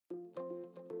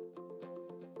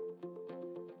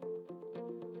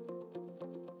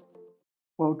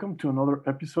Welcome to another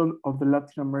episode of the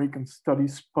Latin American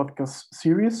Studies podcast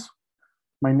series.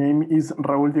 My name is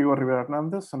Raúl Diego Rivera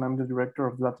Hernandez, and I'm the director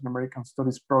of the Latin American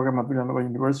Studies program at Villanova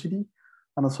University,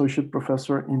 an associate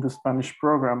professor in the Spanish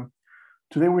program.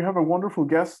 Today we have a wonderful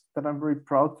guest that I'm very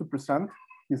proud to present.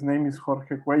 His name is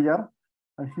Jorge Cuéllar,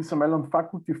 and he's a Mellon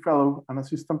Faculty Fellow and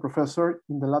Assistant Professor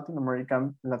in the Latin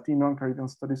American, Latino, and Caribbean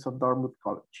Studies at Dartmouth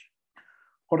College.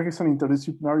 Jorge is an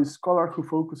interdisciplinary scholar who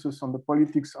focuses on the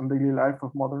politics and daily life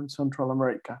of modern Central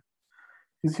America.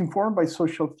 He's informed by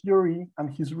social theory, and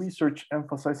his research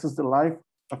emphasizes the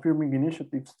life-affirming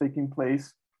initiatives taking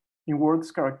place in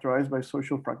worlds characterized by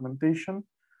social fragmentation,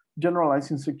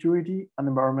 generalized insecurity, and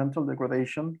environmental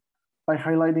degradation by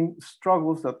highlighting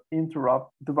struggles that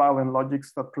interrupt the violent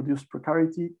logics that produce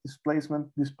precarity, displacement,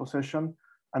 dispossession,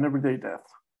 and everyday death.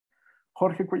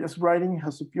 Jorge Cuéllar's writing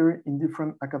has appeared in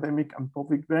different academic and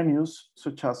public venues,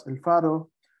 such as El Faro,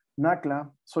 NACLA,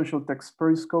 Social Text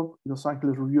Periscope, Los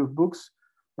Angeles Review of Books,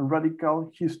 and Radical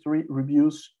History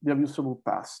Reviews, The Abusable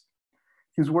Past.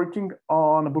 He's working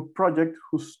on a book project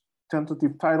whose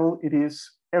tentative title it is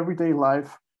Everyday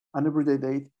Life and Everyday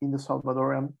Date in the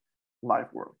Salvadoran Life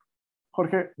World.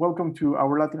 Jorge, welcome to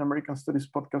our Latin American Studies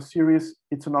podcast series.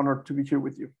 It's an honor to be here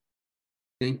with you.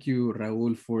 Thank you,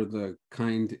 Raúl, for the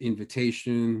kind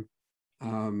invitation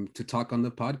to talk on the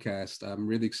podcast. I'm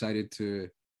really excited to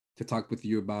talk with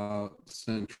you about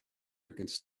Central American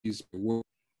Studies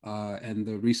and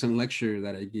the recent lecture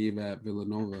that I gave at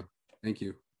Villanova. Thank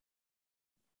you.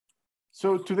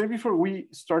 So today, before we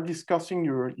start discussing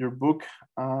your book,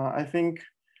 I think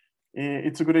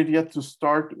it's a good idea to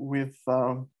start with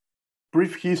a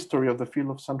brief history of the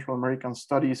field of Central American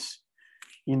Studies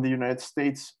in the United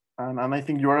States. And I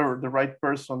think you are the right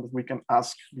person that we can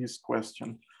ask this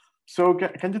question. So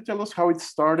can you tell us how it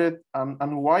started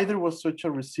and why there was such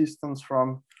a resistance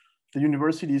from the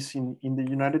universities in the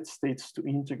United States to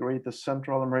integrate the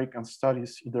Central American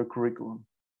studies in their curriculum?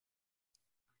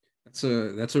 That's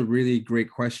a really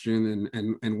great question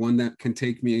and one that can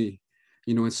take me,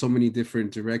 in so many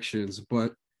different directions.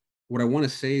 But what I want to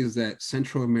say is that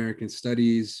Central American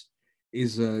Studies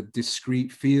is a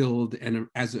discrete field, and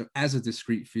as a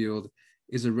discrete field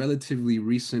is a relatively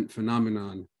recent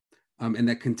phenomenon, and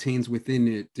that contains within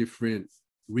it different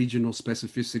regional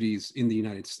specificities in the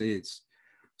United States.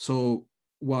 So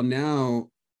while now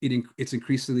it's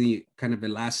increasingly kind of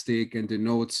elastic and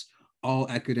denotes all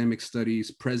academic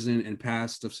studies present and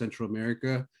past of Central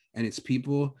America and its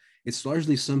people, it's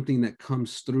largely something that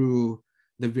comes through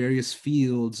the various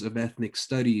fields of ethnic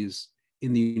studies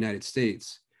in the United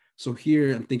States. So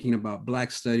here I'm thinking about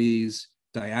Black studies,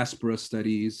 diaspora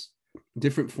studies,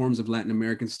 different forms of Latin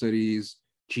American studies,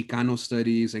 Chicano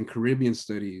studies, and Caribbean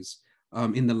studies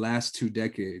in the last 2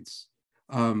 decades.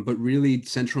 But really,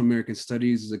 Central American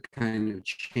studies is a kind of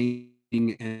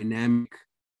changing and dynamic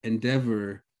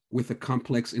endeavor with a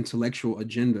complex intellectual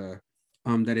agenda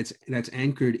that's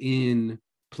anchored in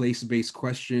place-based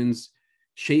questions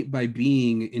shaped by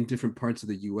being in different parts of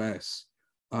the US.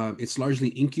 It's largely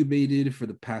incubated for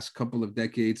the past couple of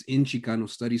decades in Chicano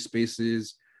study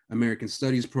spaces, American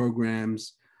studies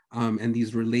programs, and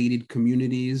these related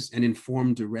communities, and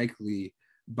informed directly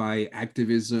by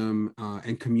activism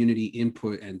and community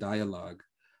input and dialogue.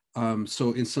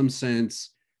 So in some sense,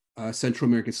 Central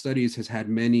American Studies has had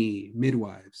many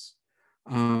midwives.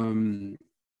 A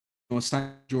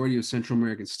majority of Central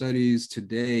American Studies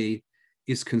today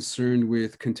is concerned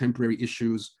with contemporary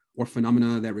issues or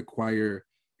phenomena that require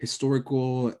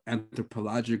historical,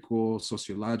 anthropological,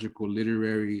 sociological,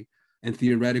 literary, and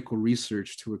theoretical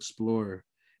research to explore.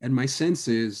 And my sense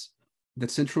is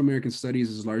that Central American Studies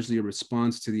is largely a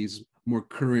response to these more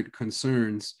current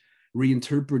concerns,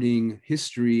 reinterpreting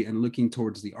history and looking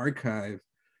towards the archive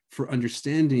for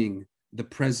understanding the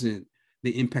present,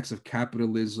 the impacts of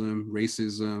capitalism,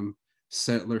 racism,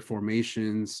 settler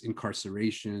formations,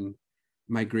 incarceration,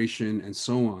 migration, and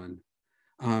so on.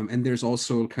 And there's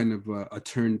also kind of a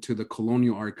turn to the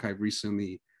colonial archive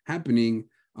recently happening,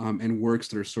 and works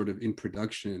that are sort of in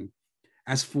production.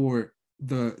 As for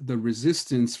the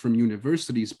resistance from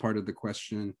universities part of the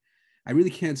question, I really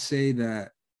can't say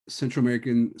that Central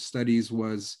American Studies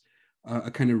was a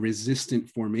kind of resistant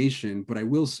formation, but I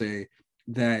will say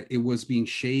that it was being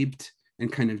shaped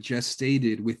and kind of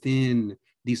gestated within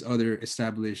these other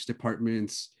established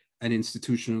departments and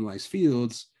institutionalized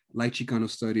fields like Chicano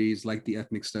studies, like the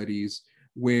ethnic studies,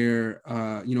 where,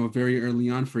 very early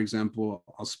on, for example,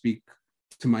 I'll speak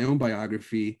to my own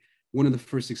biography. One of the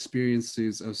first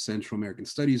experiences of Central American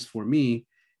Studies for me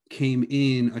came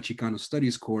in a Chicano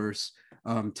studies course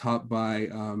taught by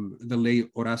the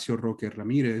late Horacio Roque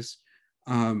Ramirez,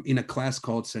 in a class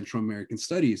called Central American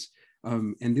Studies.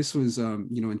 And this was, in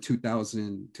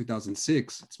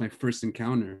 2006. It's my first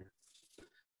encounter.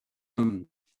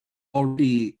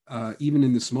 Already, even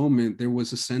in this moment, there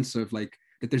was a sense of like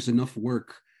that there's enough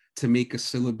work to make a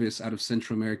syllabus out of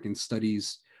Central American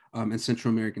studies and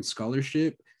Central American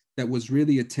scholarship that was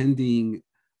really attending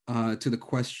to the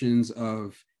questions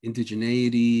of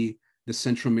indigeneity, the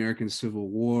Central American civil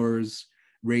wars,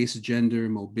 race, gender,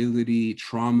 mobility,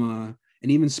 trauma,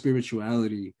 and even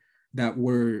spirituality that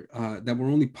were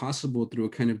only possible through a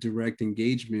kind of direct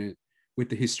engagement with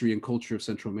the history and culture of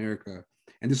Central America.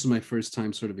 And this was my first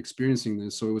time sort of experiencing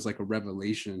this, so it was like a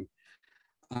revelation.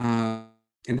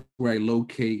 And where I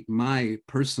locate my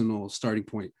personal starting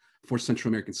point for Central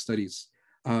American studies.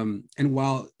 And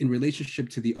while in relationship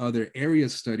to the other area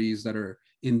studies that are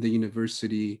in the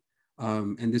university,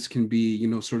 and this can be,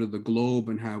 sort of the globe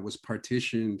and how it was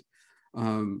partitioned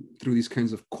through these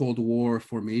kinds of Cold War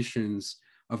formations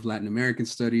of Latin American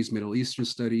studies, Middle Eastern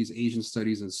studies, Asian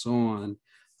studies, and so on.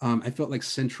 I felt like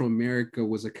Central America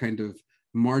was a kind of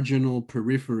marginal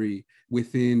periphery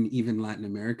within even Latin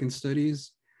American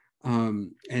studies.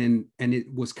 And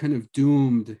it was kind of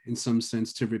doomed in some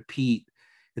sense to repeat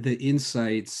the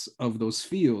insights of those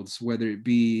fields, whether it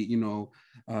be,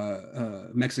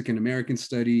 Mexican American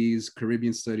studies,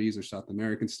 Caribbean studies, or South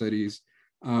American studies.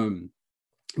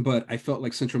 But I felt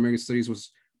like Central American studies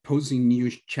was posing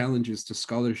new challenges to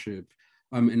scholarship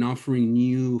and offering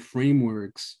new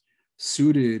frameworks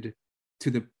suited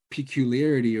to the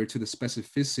peculiarity or to the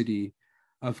specificity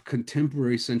of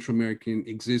contemporary Central American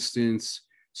existence,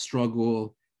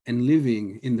 struggle, and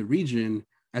living in the region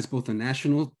as both a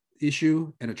national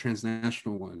issue and a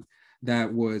transnational one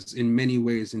that was in many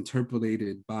ways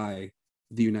interpolated by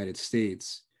the United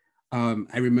States.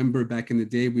 I remember back in the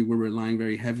day, we were relying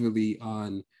very heavily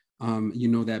on,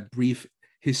 that brief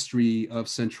history of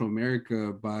Central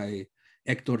America by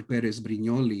Hector Pérez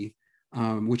Brignoli,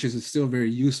 which is a still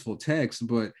very useful text,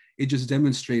 but it just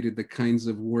demonstrated the kinds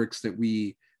of works that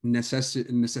we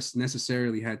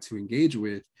necessarily had to engage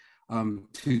with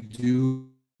to do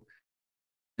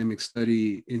academic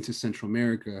study into Central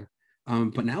America.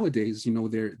 But nowadays,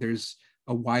 there's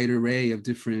a wide array of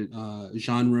different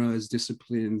genres,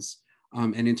 disciplines,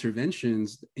 and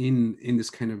interventions in this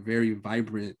kind of very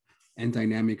vibrant and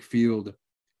dynamic field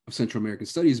of Central American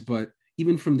studies. But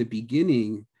even from the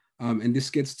beginning, and this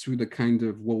gets to the kind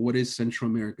of, well, what is Central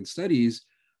American studies?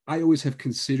 I always have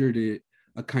considered it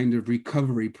a kind of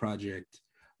recovery project,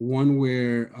 one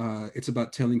where it's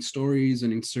about telling stories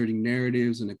and inserting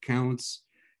narratives and accounts,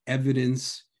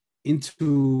 evidence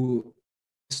into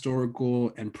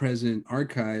historical and present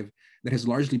archive that has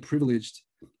largely privileged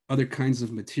other kinds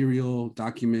of material,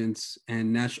 documents,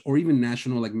 and or even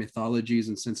national like mythologies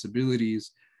and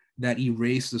sensibilities that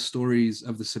erase the stories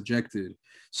of the subjected.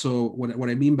 So what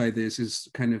I mean by this is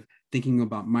kind of thinking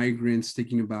about migrants,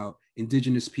 thinking about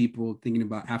indigenous people, thinking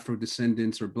about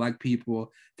Afro-descendants or Black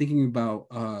people, thinking about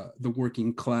the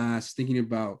working class, thinking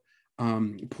about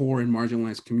poor and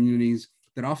marginalized communities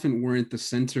that often weren't the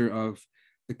center of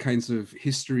the kinds of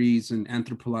histories and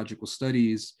anthropological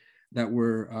studies that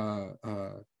were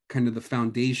kind of the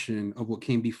foundation of what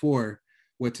came before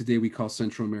what today we call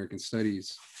Central American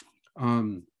studies.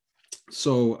 And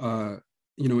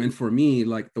for me,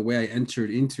 like the way I entered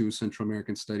into Central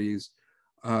American studies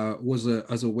was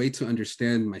as a way to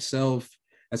understand myself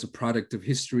as a product of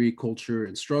history, culture,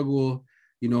 and struggle,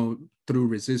 through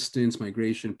resistance,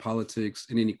 migration, politics,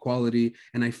 and inequality.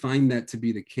 And I find that to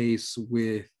be the case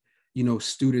with,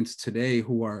 students today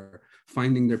who are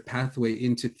finding their pathway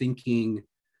into thinking,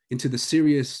 into the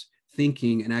serious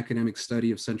thinking and academic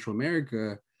study of Central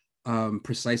America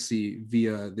precisely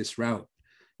via this route,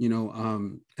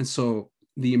 and so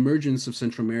the emergence of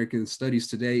Central American studies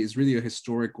today is really a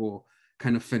historical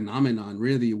kind of phenomenon,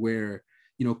 really, where,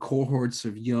 cohorts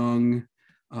of young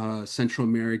Central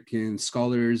American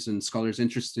scholars and scholars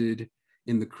interested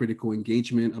in the critical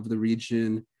engagement of the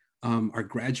region are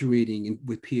graduating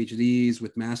with PhDs,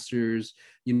 with masters,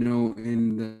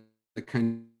 in the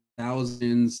kind of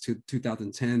thousands to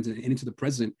 2010s and into the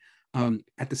present,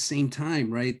 at the same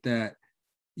time, right, that,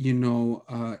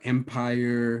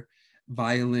 empire,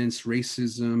 violence,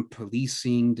 racism,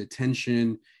 policing,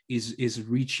 detention is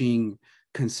reaching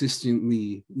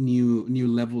consistently new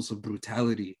levels of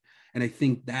brutality. And I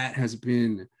think that has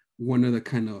been one of the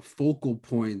kind of focal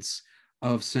points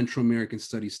of Central American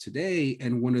studies today,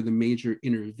 and one of the major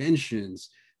interventions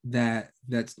that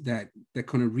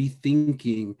kind of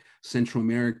rethinking Central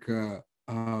America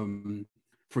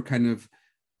for kind of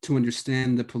to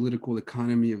understand the political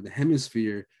economy of the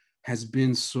hemisphere has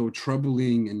been so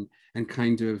troubling and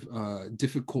kind of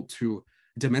difficult to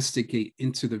domesticate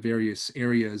into the various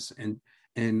areas and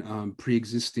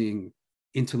pre-existing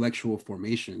intellectual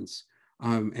formations.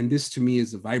 And this to me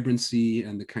is the vibrancy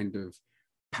and the kind of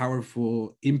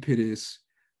powerful impetus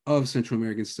of Central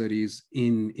American studies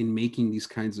in making these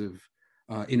kinds of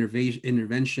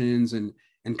interventions and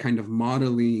kind of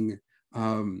modeling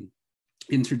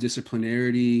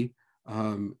interdisciplinarity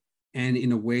and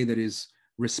in a way that is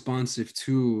responsive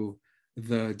to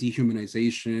the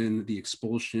dehumanization, the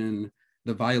expulsion,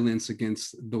 the violence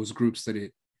against those groups that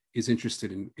it is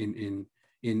interested in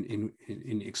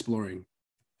exploring.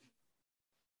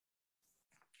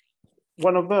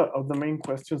 One of the main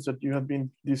questions that you have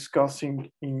been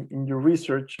discussing in your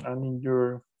research and in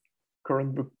your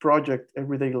current book project,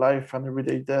 Everyday Life and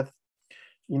Everyday Death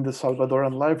in the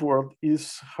Salvadoran Life World,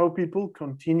 is how people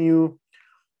continue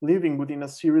living within a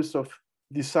series of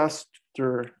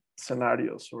disaster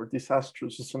scenarios or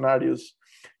disastrous scenarios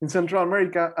in Central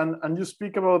America. And you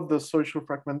speak about the social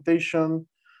fragmentation,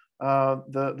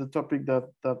 the topic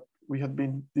that we have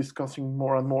been discussing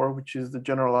more and more, which is the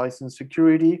generalized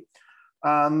insecurity.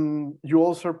 And you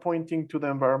also are pointing to the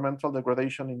environmental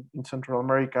degradation in Central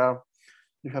America.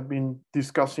 You have been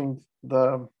discussing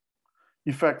the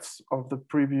effects of the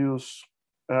previous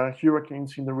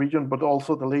hurricanes in the region, but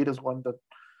also the latest one that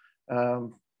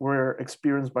were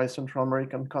experienced by Central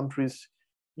American countries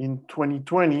in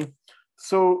 2020.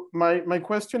 So my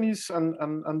question is,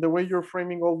 and the way you're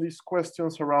framing all these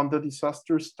questions around the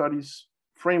disaster studies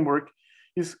framework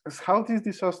is how this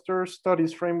disaster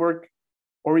studies framework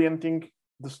orienting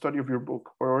the study of your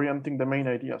book or orienting the main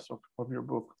ideas of your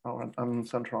book on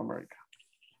Central America?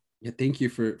 Yeah, thank you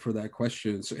for that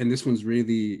question. So, and this one's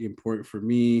really important for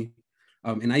me.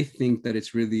 And I think that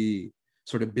it's really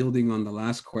sort of building on the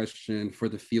last question for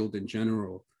the field in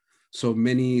general. So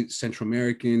many Central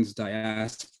Americans,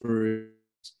 diasporas,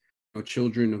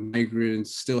 children of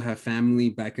migrants still have family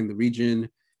back in the region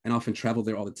and often travel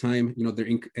there all the time. They're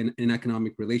in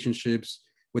economic relationships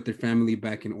with their family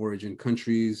back in origin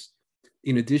countries.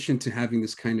 In addition to having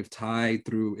this kind of tie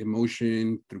through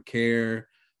emotion, through care,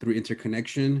 through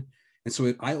interconnection. And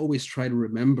so I always try to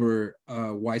remember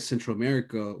why Central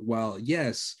America, while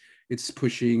yes, it's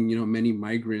pushing many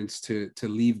migrants to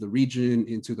leave the region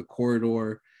into the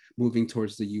corridor, moving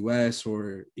towards the US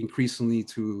or increasingly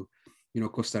to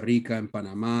Costa Rica and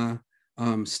Panama,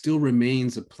 still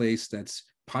remains a place that's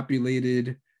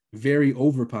populated, very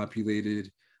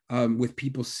overpopulated, with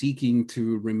people seeking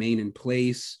to remain in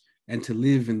place and to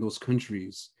live in those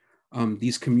countries.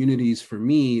 These communities, for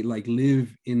me,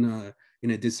 live in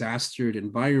a disastered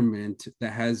environment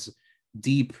that has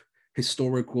deep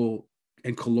historical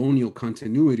and colonial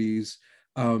continuities,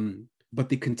 but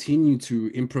they continue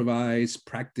to improvise,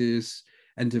 practice,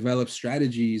 and develop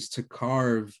strategies to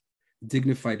carve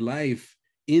dignified life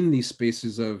in these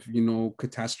spaces of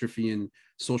catastrophe and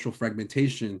social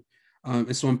fragmentation.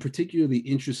 And so I'm particularly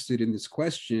interested in this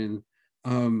question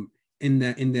in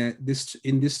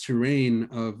this terrain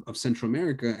of Central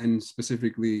America, and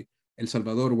specifically El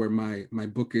Salvador, where my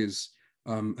book is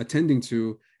attending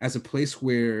to, as a place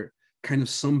where kind of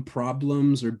some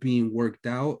problems are being worked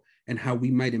out, and how we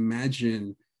might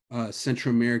imagine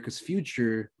Central America's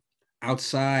future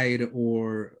outside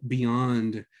or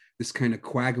beyond this kind of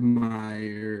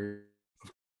quagmire.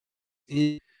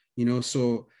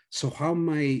 So how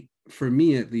might, for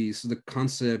me at least, the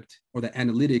concept or the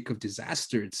analytic of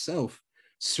disaster itself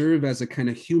serve as a kind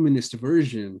of humanist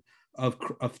version of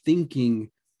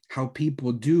thinking how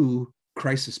people do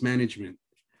crisis management,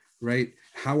 right?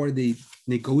 How are they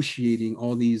negotiating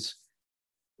all these,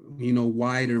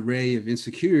 wide array of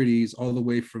insecurities, all the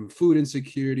way from food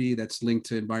insecurity that's linked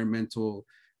to environmental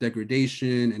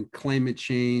degradation and climate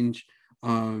change,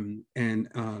 and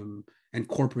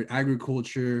corporate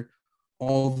agriculture,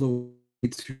 all the way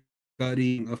to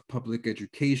studying of public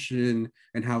education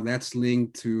and how that's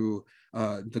linked to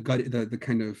the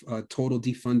kind of total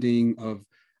defunding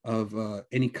of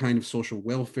any kind of social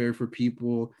welfare for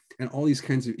people, and all these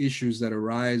kinds of issues that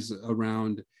arise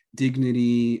around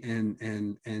dignity and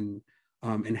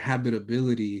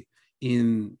habitability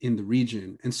in the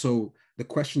region. And so the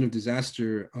question of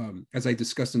disaster, as I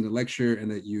discussed in the lecture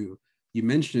and that you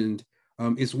mentioned,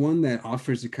 is one that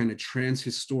offers a kind of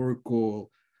transhistorical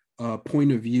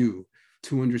point of view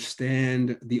to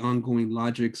understand the ongoing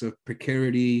logics of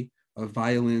precarity, of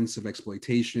violence, of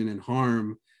exploitation and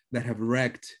harm that have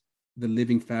wrecked the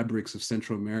living fabrics of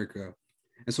Central America.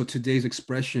 And so today's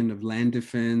expression of land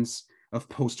defense, of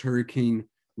post-hurricane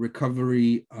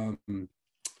recovery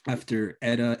after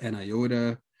ETA and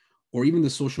IOTA, or even the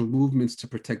social movements to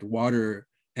protect water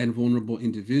and vulnerable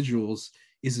individuals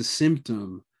is a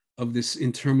symptom of this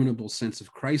interminable sense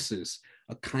of crisis,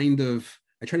 a kind of,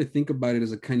 I try to think about it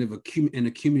as a kind of an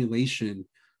accumulation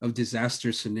of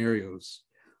disaster scenarios.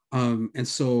 And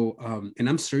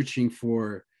I'm searching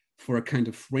for a kind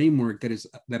of framework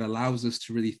that allows us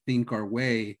to really think our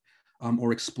way,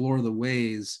 or explore the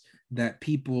ways that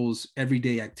people's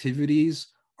everyday activities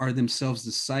are themselves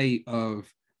the site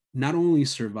of not only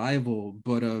survival,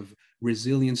 but of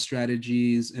resilience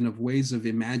strategies and of ways of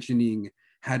imagining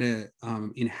how to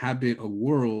inhabit a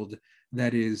world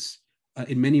that is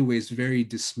in many ways very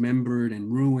dismembered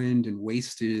and ruined and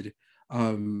wasted.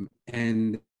 And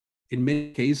in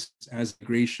many cases, as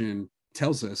migration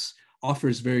tells us,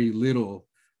 offers very little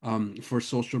for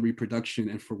social reproduction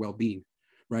and for well-being,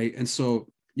 right? And so,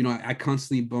 I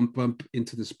constantly bump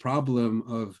into this problem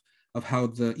of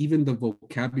how even the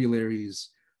vocabularies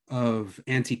of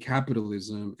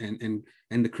anti-capitalism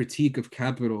and the critique of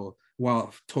capital,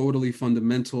 while totally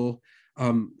fundamental,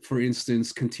 for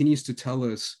instance, continues to tell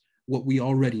us what we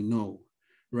already know,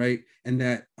 right? And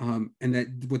that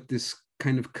what this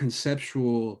kind of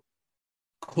conceptual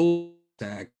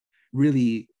cul-de-sac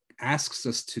really asks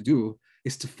us to do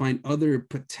is to find other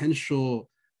potential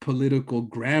political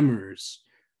grammars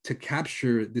to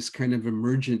capture this kind of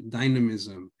emergent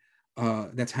dynamism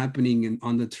that's happening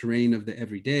on the terrain of the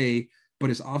everyday,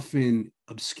 but is often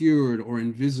obscured or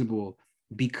invisible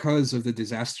because of the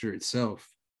disaster itself.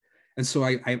 And so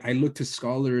I look to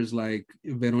scholars like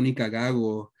Veronica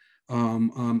Gago,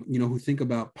 who think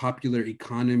about popular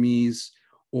economies,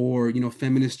 or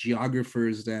feminist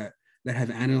geographers that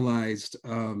have analyzed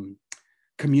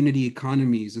community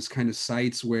economies as kind of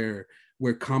sites where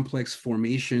complex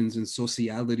formations and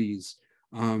socialities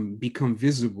become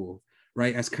visible,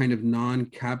 right, as kind of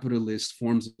non-capitalist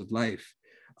forms of life.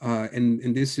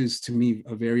 And this is, to me,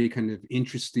 a very kind of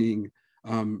interesting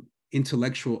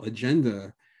intellectual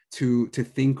agenda to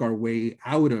think our way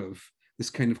out of this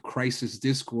kind of crisis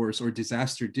discourse or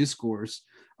disaster discourse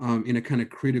in a kind of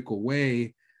critical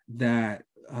way that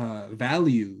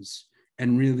values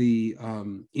and really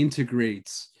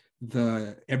integrates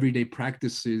the everyday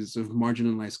practices of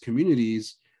marginalized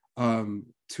communities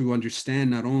to understand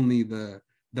not only the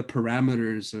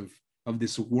parameters of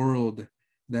this world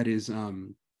that is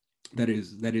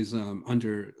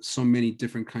under so many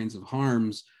different kinds of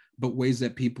harms, but ways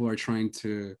that people are trying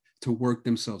to work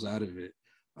themselves out of it.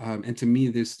 And to me,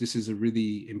 this is a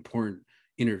really important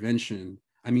intervention.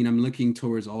 I mean, I'm looking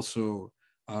towards also,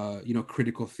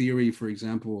 critical theory, for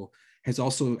example, has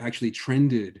also actually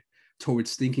trended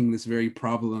towards thinking this very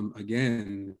problem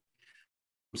again,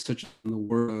 such as in the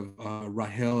work of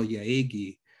Rahel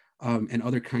Yaegi and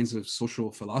other kinds of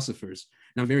social philosophers.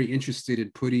 And I'm very interested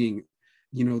in putting,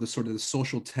 the sort of the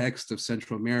social text of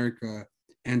Central America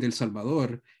and El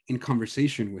Salvador in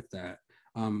conversation with that.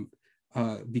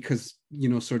 Because,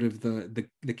 sort of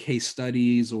the case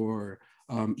studies or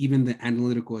even the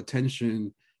analytical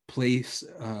attention placed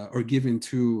or given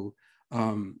to,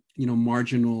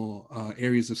 marginal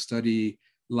areas of study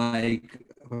like,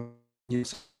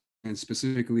 and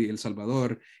specifically El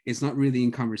Salvador, is not really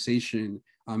in conversation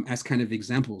as kind of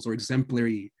examples or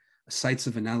exemplary sites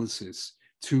of analysis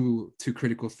to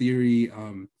critical theory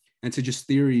and to just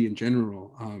theory in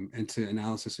general and to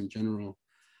analysis in general.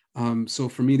 So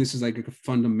for me, this is like a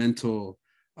fundamental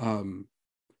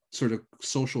sort of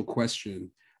social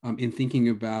question in thinking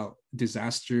about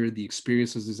disaster, the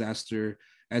experience of disaster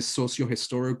as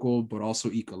socio-historical, but also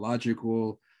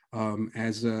ecological,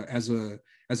 as a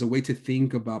way to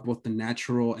think about both the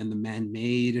natural and the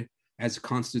man-made as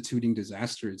constituting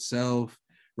disaster itself,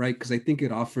 right? Because I think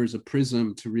it offers a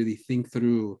prism to really think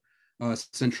through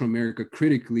Central America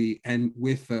critically and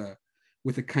with a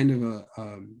kind of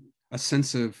a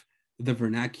sense of the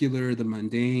vernacular, the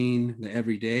mundane, the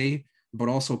everyday, but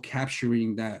also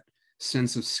capturing that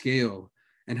sense of scale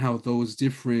and how those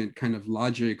different kind of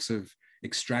logics of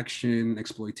extraction,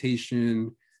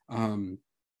 exploitation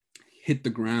hit the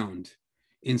ground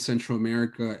in Central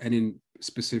America and in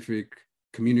specific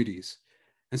communities.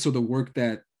 And so the work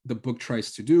that the book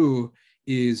tries to do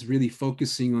is really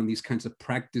focusing on these kinds of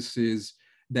practices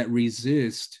that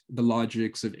resist the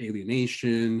logics of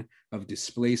alienation, of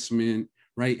displacement,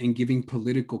 right? And giving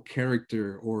political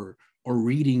character or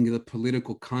reading the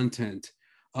political content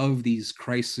of these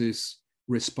crisis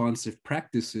responsive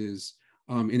practices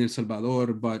in El Salvador,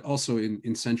 but also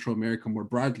in Central America more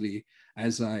broadly,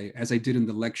 as I did in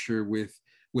the lecture with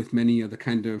many of the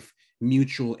kind of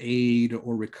mutual aid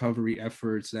or recovery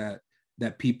efforts that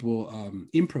people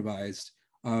improvised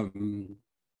in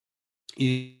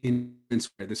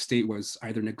where the state was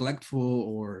either neglectful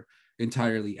or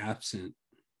entirely absent.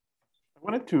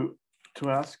 wanted to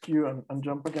ask you and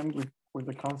jump again with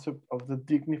the concept of the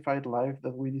dignified life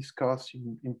that we discussed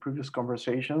in previous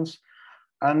conversations.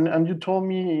 And you told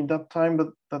me in that time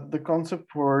that the concept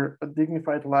for a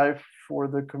dignified life for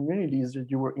the communities that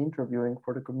you were interviewing,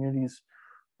 for the communities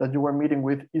that you were meeting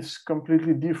with, is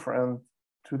completely different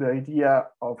to the idea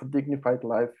of a dignified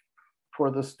life for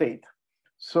the state.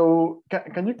 So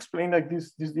can you explain like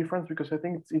this difference? Because I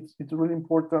think it's really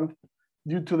important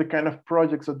due to the kind of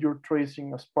projects that you're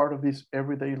tracing as part of this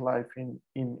everyday life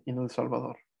in El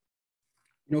Salvador.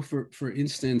 You know, for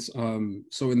instance,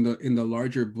 so in the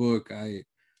larger book,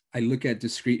 I look at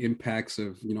discrete impacts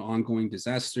of, you know, ongoing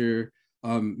disaster,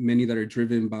 many that are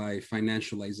driven by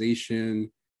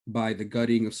financialization, by the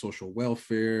gutting of social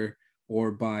welfare,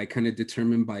 or by kind of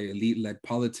determined by elite-led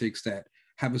politics that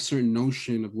have a certain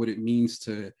notion of what it means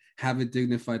to have a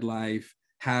dignified life,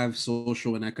 have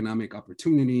social and economic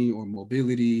opportunity or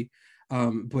mobility,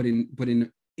 but in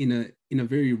a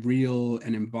very real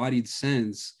and embodied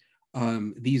sense,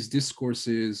 these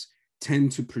discourses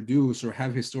tend to produce or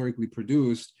have historically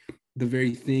produced the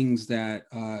very things that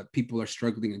people are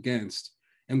struggling against.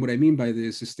 And what I mean by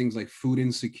this is things like food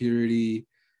insecurity,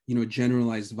 you know,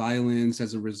 generalized violence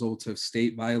as a result of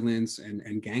state violence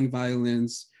and gang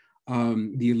violence,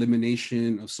 the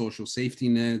elimination of social safety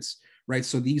nets, right?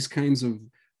 So these kinds of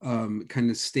kind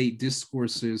of state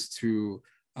discourses to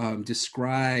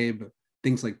describe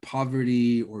things like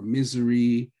poverty or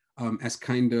misery as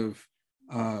kind of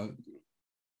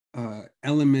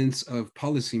elements of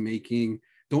policymaking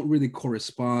don't really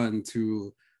correspond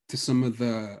to some of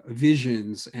the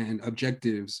visions and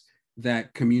objectives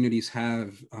that communities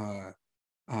have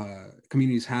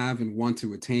and want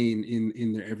to attain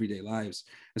in their everyday lives.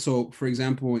 And so, for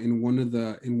example, in one of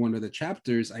the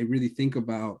chapters, I really think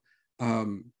about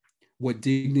what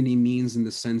dignity means in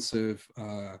the sense of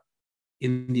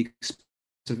in the experience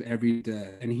of everyday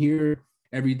death. And here,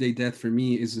 everyday death for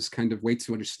me is this kind of way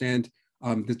to understand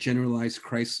the generalized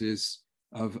crisis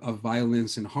of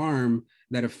violence and harm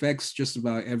that affects just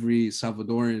about every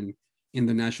Salvadoran in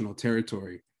the national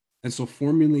territory. And so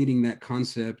formulating that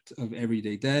concept of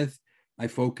everyday death, I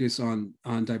focus on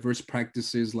diverse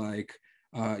practices like,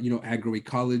 you know,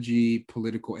 agroecology,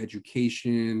 political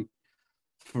education,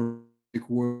 forensic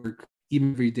work,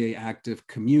 even everyday active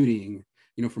commuting,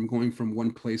 you know, from going from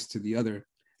one place to the other,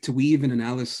 to weave an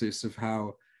analysis of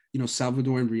how, you know,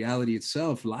 Salvadoran reality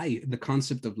itself, life, the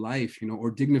concept of life, you know, or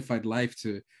dignified life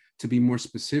to be more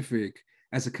specific,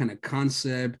 as a kind of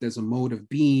concept, as a mode of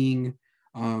being,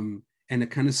 and a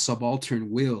kind of subaltern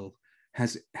will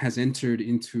has entered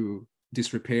into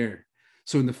disrepair.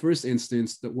 So in the first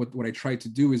instance, that what I tried to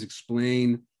do is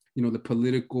explain, you know, the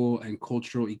political and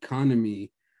cultural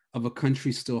economy of a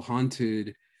country still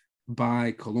haunted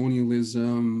by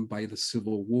colonialism, by the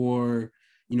Civil War,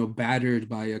 you know, battered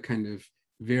by a kind of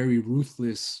very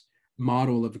ruthless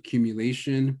model of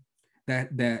accumulation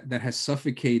that has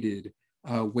suffocated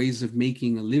ways of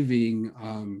making a living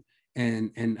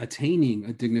and attaining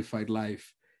a dignified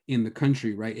life in the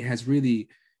country, right? It has really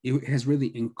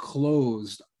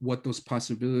enclosed what those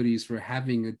possibilities for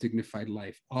having a dignified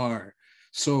life are.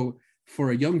 So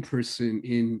for a young person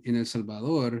in El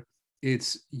Salvador,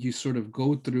 it's you sort of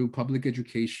go through public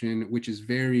education, which is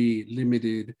very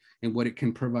limited in what it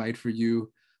can provide for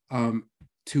you,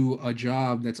 to a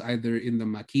job that's either in the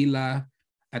maquila,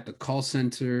 at the call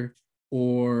center,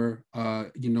 or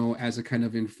you know, as a kind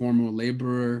of informal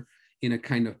laborer in a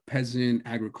kind of peasant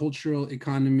agricultural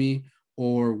economy,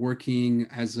 or working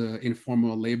as an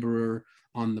informal laborer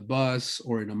on the bus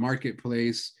or in a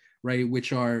marketplace, right?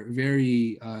 Which are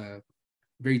very,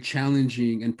 very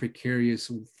challenging and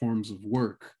precarious forms of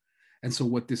work. And so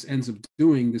what this ends up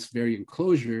doing, this very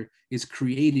enclosure, is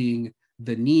creating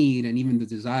the need and even the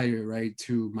desire, right,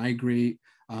 to migrate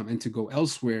and to go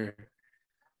elsewhere.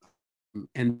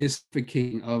 And this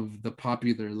vacating of the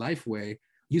popular life way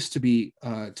used to be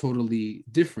totally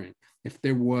different. If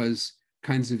there was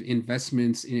kinds of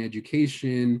investments in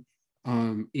education,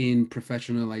 in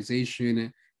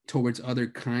professionalization towards other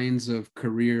kinds of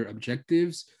career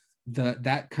objectives,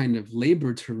 that kind of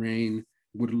labor terrain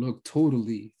would look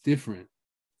totally different,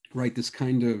 right? This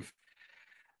kind of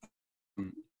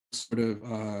sort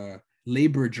of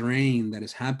labor drain that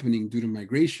is happening due to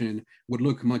migration would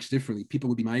look much differently. People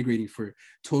would be migrating for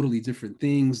totally different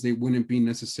things. They wouldn't be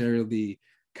necessarily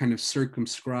kind of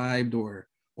circumscribed or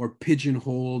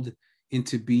pigeonholed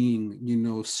into being, you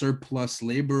know, surplus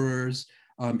laborers,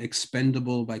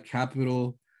 expendable by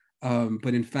capital.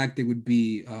 But in fact, they would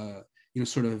be, you know,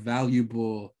 sort of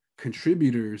valuable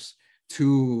contributors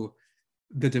to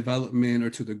the development or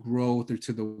to the growth or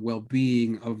to the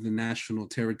well-being of the national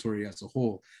territory as a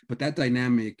whole. But that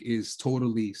dynamic is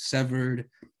totally severed,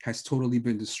 has totally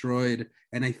been destroyed.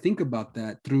 And I think about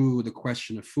that through the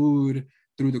question of food,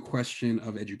 through the question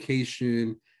of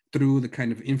education, through the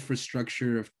kind of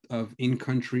infrastructure of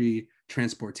in-country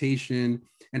transportation,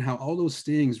 and how all those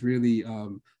things really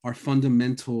are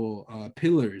fundamental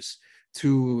pillars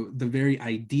to the very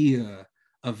idea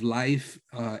of life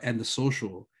and the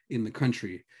social in the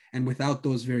country. And without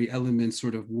those very elements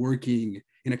sort of working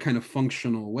in a kind of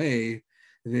functional way,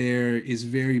 there is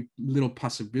very little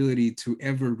possibility to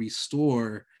ever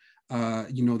restore,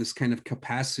 this kind of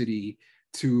capacity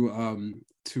to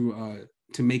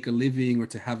make a living or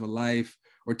to have a life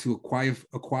or to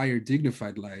acquire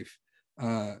dignified life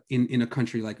in a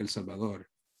country like El Salvador.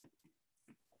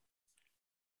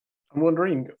 I'm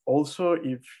wondering also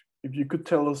if you could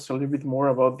tell us a little bit more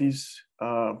about these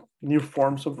new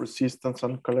forms of resistance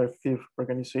and collective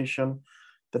organization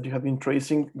that you have been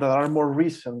tracing that are more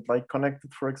recent, like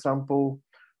connected, for example,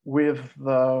 with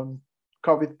the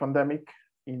COVID pandemic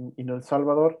in El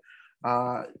Salvador.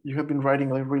 You have been writing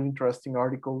really interesting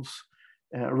articles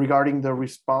regarding the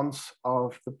response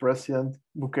of the President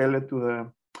Bukele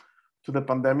to the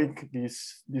pandemic,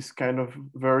 this kind of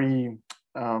very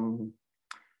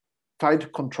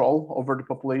tight control over the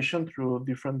population through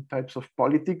different types of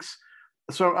politics.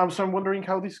 So I'm wondering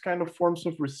how these kind of forms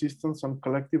of resistance and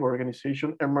collective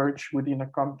organization emerge within a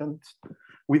context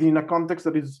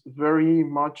that is very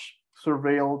much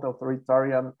surveilled,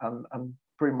 authoritarian, and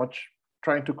pretty much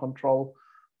trying to control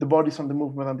the bodies and the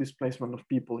movement and displacement of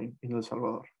people in El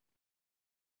Salvador.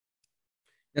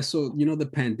 Yeah, so the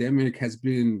pandemic has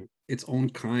been its own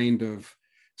kind of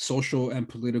social and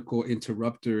political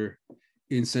interrupter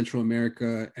in Central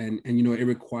America, and it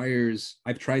requires,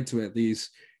 I've tried to at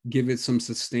least give it some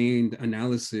sustained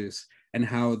analysis, and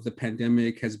how the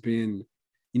pandemic has been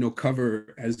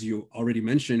cover, as you already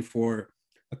mentioned, for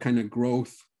a kind of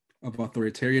growth of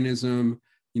authoritarianism,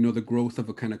 the growth of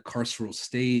a kind of carceral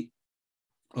state,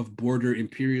 of border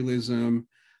imperialism,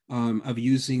 of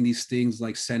using these things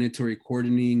like sanitary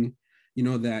cordoning,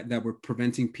 that were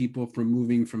preventing people from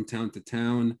moving from town to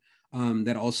town,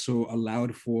 that also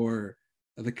allowed for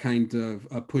the kind of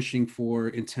pushing for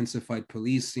intensified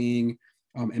policing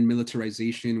and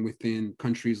militarization within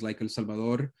countries like El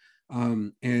Salvador.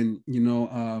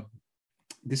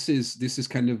 This is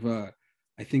kind of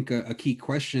I think a key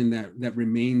question that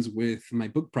remains with my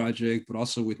book project, but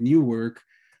also with new work,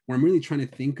 where I'm really trying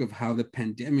to think of how the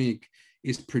pandemic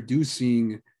is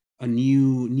producing a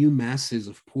new masses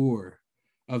of poor,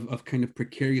 of kind of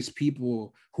precarious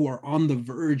people who are on the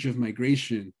verge of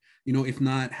migration, if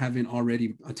not having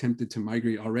already attempted to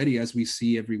migrate already, as we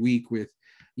see every week with,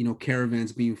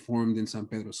 caravans being formed in San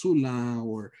Pedro Sula,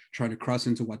 or trying to cross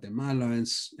into Guatemala, and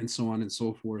so on and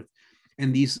so forth.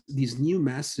 And these new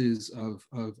masses of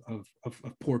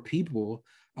poor people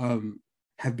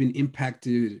have been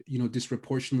impacted,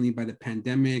 disproportionately by the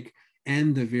pandemic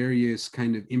and the various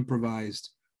kind of improvised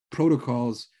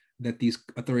protocols that these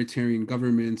authoritarian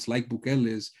governments like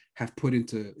Bukele's have put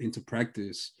into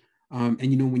practice.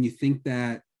 And when you think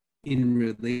that in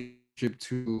relationship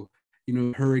to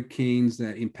hurricanes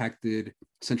that impacted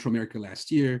Central America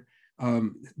last year,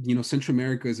 Central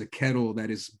America is a kettle that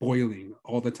is boiling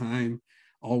all the time,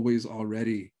 always,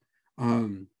 already.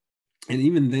 And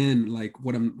even then, like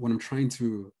what I'm trying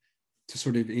to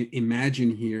sort of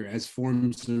imagine here as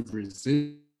forms of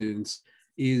resistance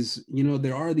is,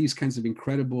 there are these kinds of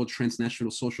incredible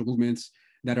transnational social movements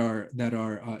that are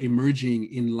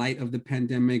emerging in light of the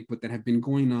pandemic, but that have been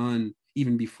going on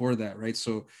even before that, right?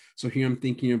 So here I'm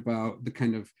thinking about the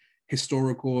kind of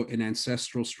historical and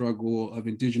ancestral struggle of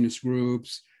indigenous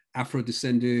groups,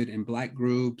 Afro-descended and Black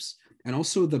groups, and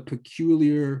also the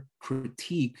peculiar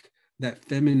critique that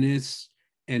feminists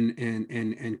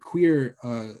and queer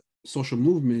social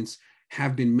movements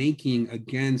have been making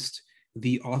against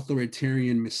the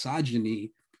authoritarian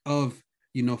misogyny of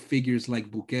figures like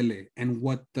Bukele, and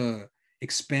what the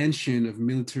expansion of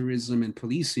militarism and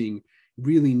policing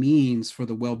really means for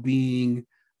the well-being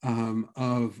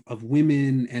of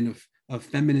women and of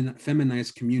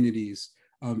feminized communities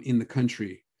in the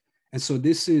country. And so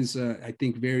this is, I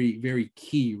think, very, very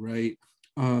key, right?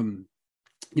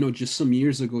 Just some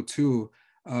years ago too,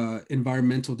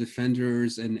 environmental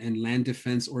defenders and land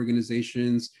defense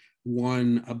organizations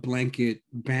won a blanket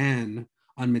ban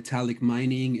on metallic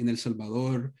mining in El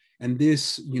Salvador. And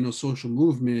this, social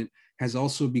movement has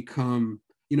also become,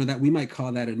 that we might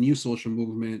call that a new social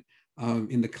movement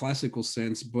in the classical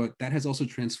sense, but that has also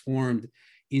transformed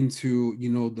into,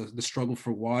 the struggle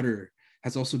for water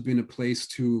has also been a place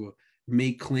to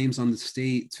make claims on the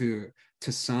state to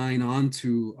sign on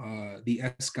to the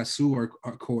Escazú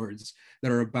Accords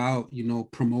that are about,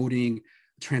 promoting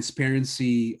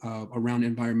transparency around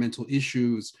environmental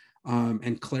issues,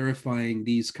 and clarifying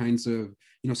these kinds of,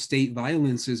 state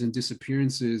violences and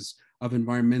disappearances of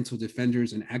environmental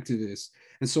defenders and activists.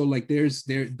 And so like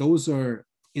those are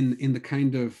in the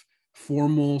kind of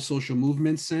formal social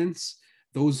movement sense,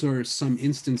 those are some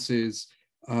instances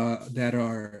that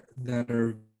are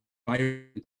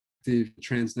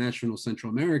transnational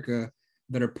Central America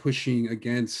that are pushing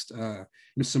against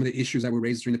some of the issues that were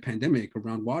raised during the pandemic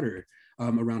around water,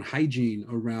 around hygiene,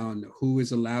 around who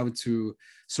is allowed to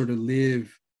sort of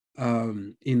live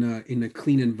in a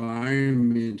clean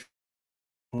environment,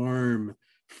 harm,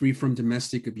 free from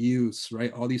domestic abuse,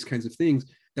 right? All these kinds of things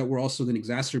that were also then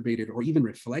exacerbated or even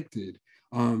reflected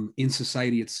in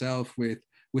society itself with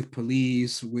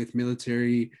police, with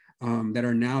military, that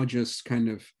are now just kind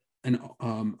of an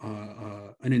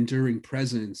enduring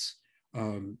presence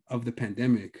of the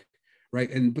pandemic, right?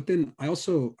 But then I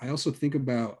also think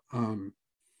about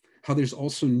how there's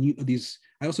also these.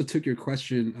 I also took your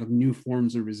question of new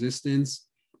forms of resistance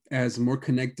as more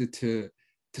connected to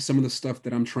some of the stuff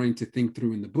that I'm trying to think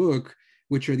through in the book,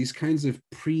 which are these kinds of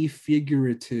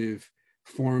prefigurative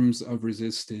forms of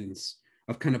resistance,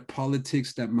 of kind of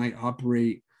politics that might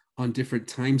operate on different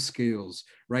timescales,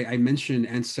 right? I mentioned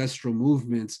ancestral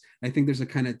movements. I think there's a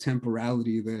kind of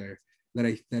temporality there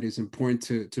that is important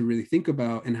to really think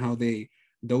about, and how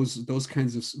those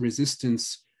kinds of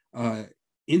resistance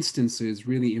instances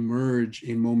really emerge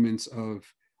in moments of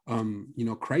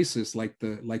crisis like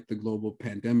the global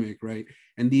pandemic, right?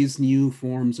 And these new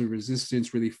forms of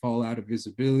resistance really fall out of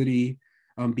visibility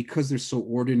because they're so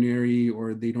ordinary,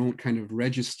 or they don't kind of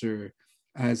register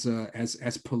as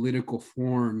political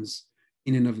forms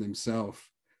in and of themselves.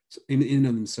 And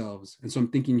so I'm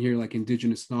thinking here like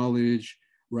indigenous knowledge,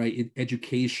 right?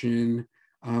 Education,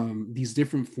 these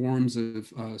different forms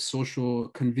of social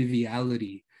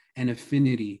conviviality and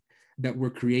affinity that were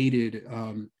created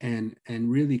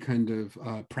and really kind of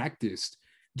practiced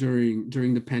during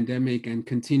the pandemic and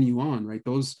continue on, right?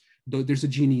 There's a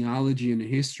genealogy and a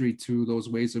history to those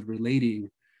ways of relating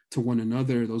to one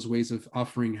another, those ways of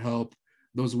offering help,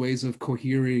 those ways of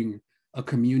cohering a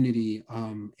community,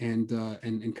 and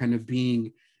kind of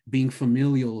being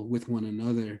familial with one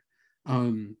another.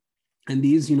 And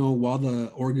these, while the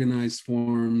organized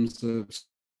forms of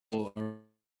are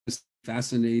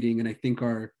fascinating, and I think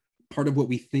are part of what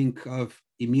we think of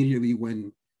immediately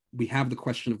when we have the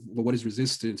question of, well, what is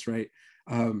resistance, right?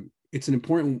 It's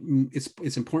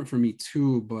important for me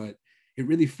too, but it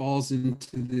really falls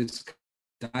into this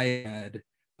dyad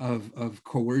of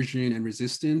coercion and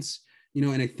resistance,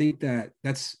 and I think that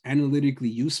that's analytically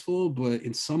useful, but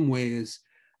in some ways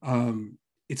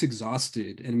it's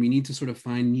exhausted, and we need to sort of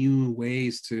find new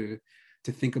ways to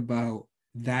think about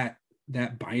that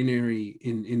binary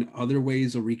in other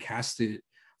ways, or recast it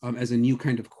as a new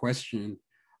kind of question,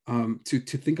 to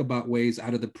think about ways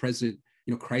out of the present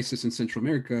crisis in Central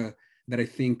America that I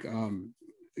think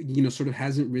sort of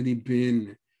hasn't really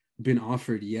been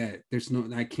offered yet.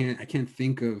 I can't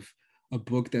think of a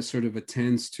book that sort of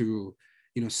attends to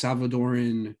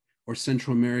Salvadoran or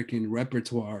Central American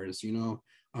repertoires,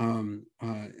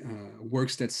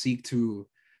 works that seek to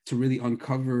really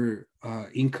uncover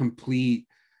incomplete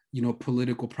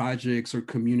political projects or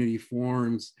community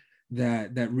forms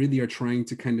that really are trying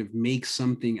to kind of make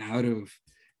something out of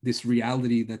this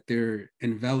reality that they're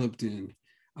enveloped in.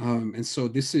 And so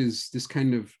this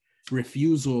kind of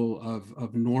refusal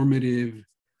of normative,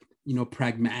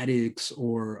 pragmatics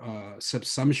or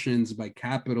subsumptions by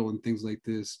capital and things like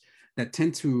this that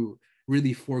tend to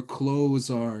really foreclose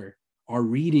our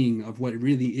reading of what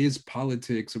really is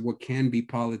politics, or what can be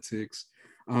politics,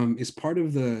 is part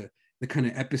of the kind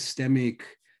of epistemic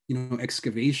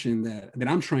excavation that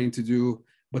I'm trying to do,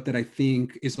 but that I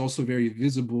think is also very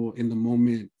visible in the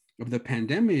moment of the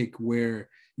pandemic, where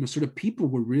sort of people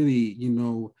were really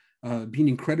being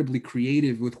incredibly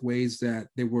creative with ways that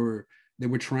they were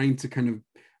trying to kind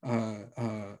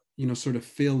of sort of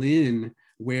fill in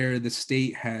where the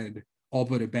state had all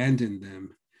but abandoned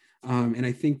them. And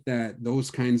I think that those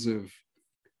kinds of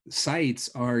sites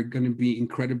are going to be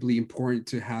incredibly important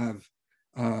to have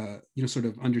sort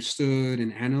of understood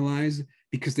and analyzed,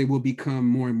 because they will become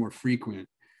more and more frequent.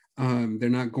 They're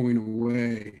not going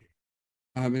away.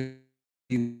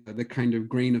 The kind of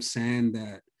grain of sand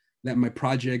that my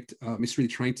project is really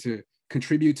trying to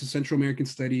contribute to Central American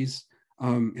studies,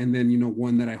 and then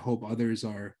one that I hope others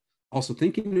are also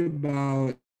thinking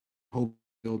about, hope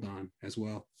build on as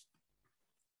well.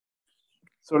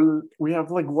 So we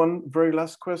have like one very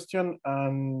last question,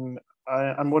 and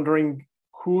I'm wondering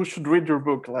who should read your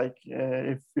book. Like,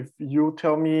 if you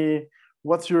tell me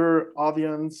what's your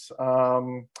audience,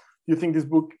 you think this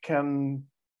book can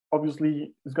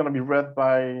obviously is going to be read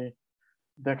by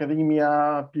the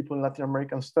academia, people in Latin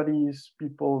American studies,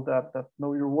 people that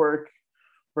know your work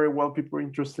very well, people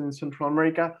interested in Central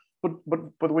America.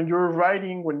 But when you're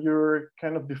writing, when you're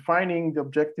kind of defining the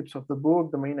objectives of the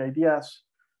book, the main ideas,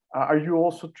 are you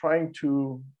also trying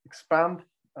to expand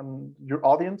your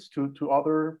audience to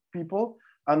other people?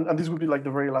 And this would be like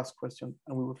the very last question,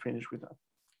 and we will finish with that.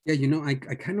 Yeah,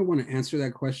 I kind of want to answer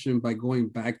that question by going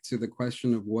back to the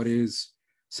question of what is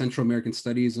Central American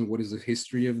studies and what is the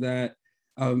history of that.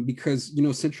 Because,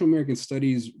 Central American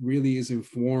studies really is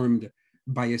informed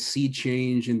by a sea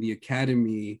change in the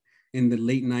academy in the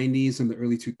late 90s and the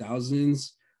early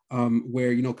 2000s,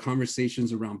 where,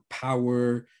 conversations around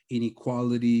power,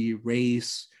 inequality,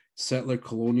 race, settler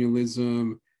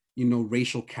colonialism,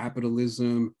 racial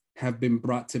capitalism have been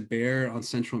brought to bear on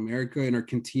Central America and are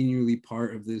continually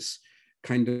part of this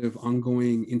kind of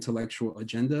ongoing intellectual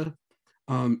agenda.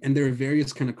 And there are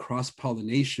various kind of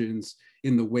cross-pollinations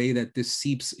in the way that this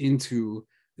seeps into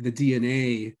the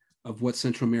DNA of what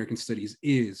Central American studies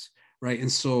is, right?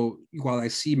 And so while I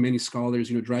see many scholars,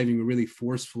 driving a really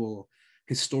forceful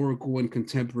historical and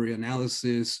contemporary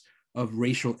analysis of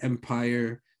racial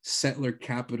empire, settler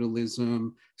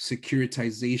capitalism,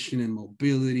 securitization and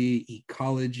mobility,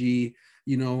 ecology,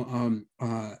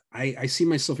 I see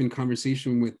myself in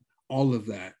conversation with all of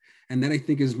that. And that I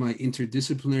think is my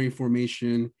interdisciplinary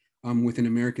formation with an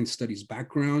American studies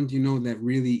background, that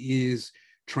really is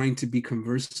trying to be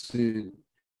conversant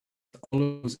with all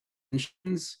of those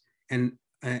dimensions and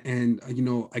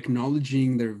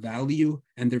acknowledging their value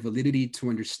and their validity to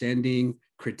understanding,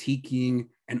 critiquing,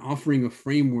 and offering a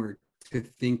framework to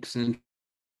think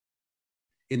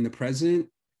in the present.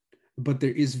 But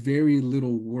there is very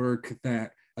little work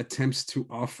that attempts to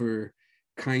offer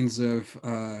kinds of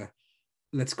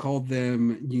let's call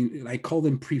them, I call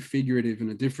them prefigurative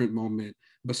in a different moment,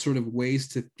 but sort of ways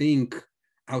to think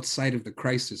outside of the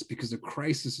crisis, because the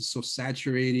crisis is so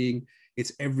saturating,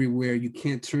 it's everywhere. You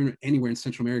can't turn anywhere in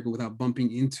Central America without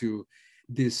bumping into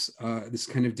this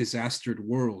kind of disastered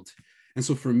world. And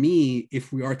so for me,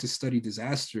 if we are to study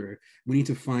disaster, we need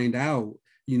to find out,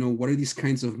 what are these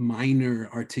kinds of minor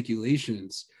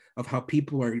articulations of how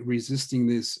people are resisting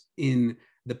this in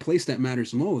the place that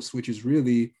matters most, which is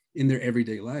really in their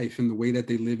everyday life, in the way that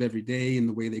they live every day, in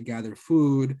the way they gather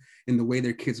food, in the way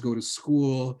their kids go to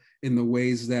school, in the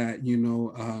ways that,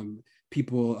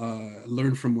 people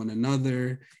learn from one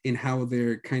another, in how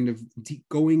they're kind of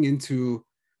going into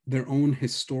their own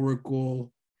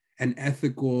historical and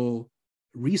ethical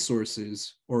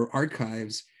resources or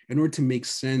archives in order to make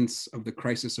sense of the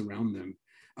crisis around them.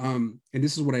 And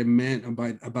this is what I meant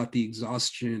about the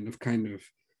exhaustion of kind of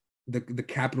the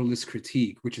capitalist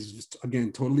critique, which is just,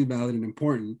 again, totally valid and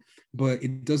important, but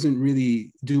it doesn't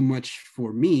really do much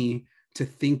for me to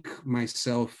think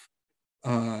myself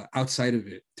outside of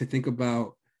it, to think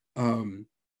about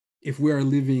if we are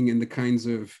living in the kinds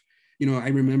of, I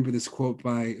remember this quote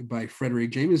by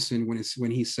Frederick Jameson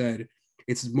when he said,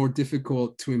 it's more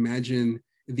difficult to imagine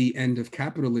the end of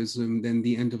capitalism than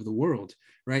the end of the world,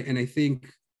 right? And I think,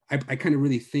 I kind of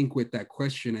really think with that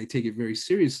question, I take it very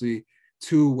seriously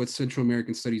to what Central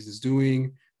American Studies is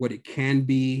doing, what it can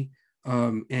be,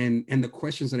 and the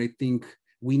questions that I think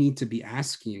we need to be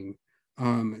asking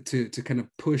to kind of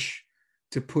push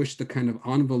the kind of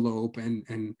envelope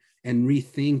and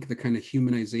rethink the kind of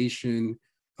humanization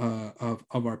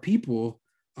of our people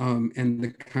and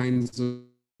the kinds of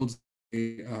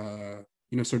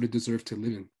they sort of deserve to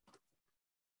live in.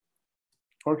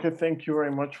 Okay, thank you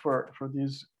very much for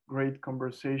this great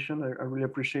conversation. I really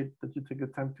appreciate that you take the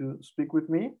time to speak with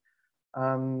me.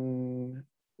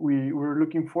 We're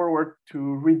looking forward to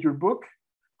read your book,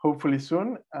 hopefully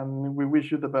soon, and we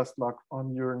wish you the best luck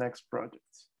on your next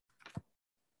projects.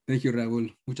 Thank you,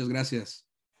 Raúl. Muchas gracias.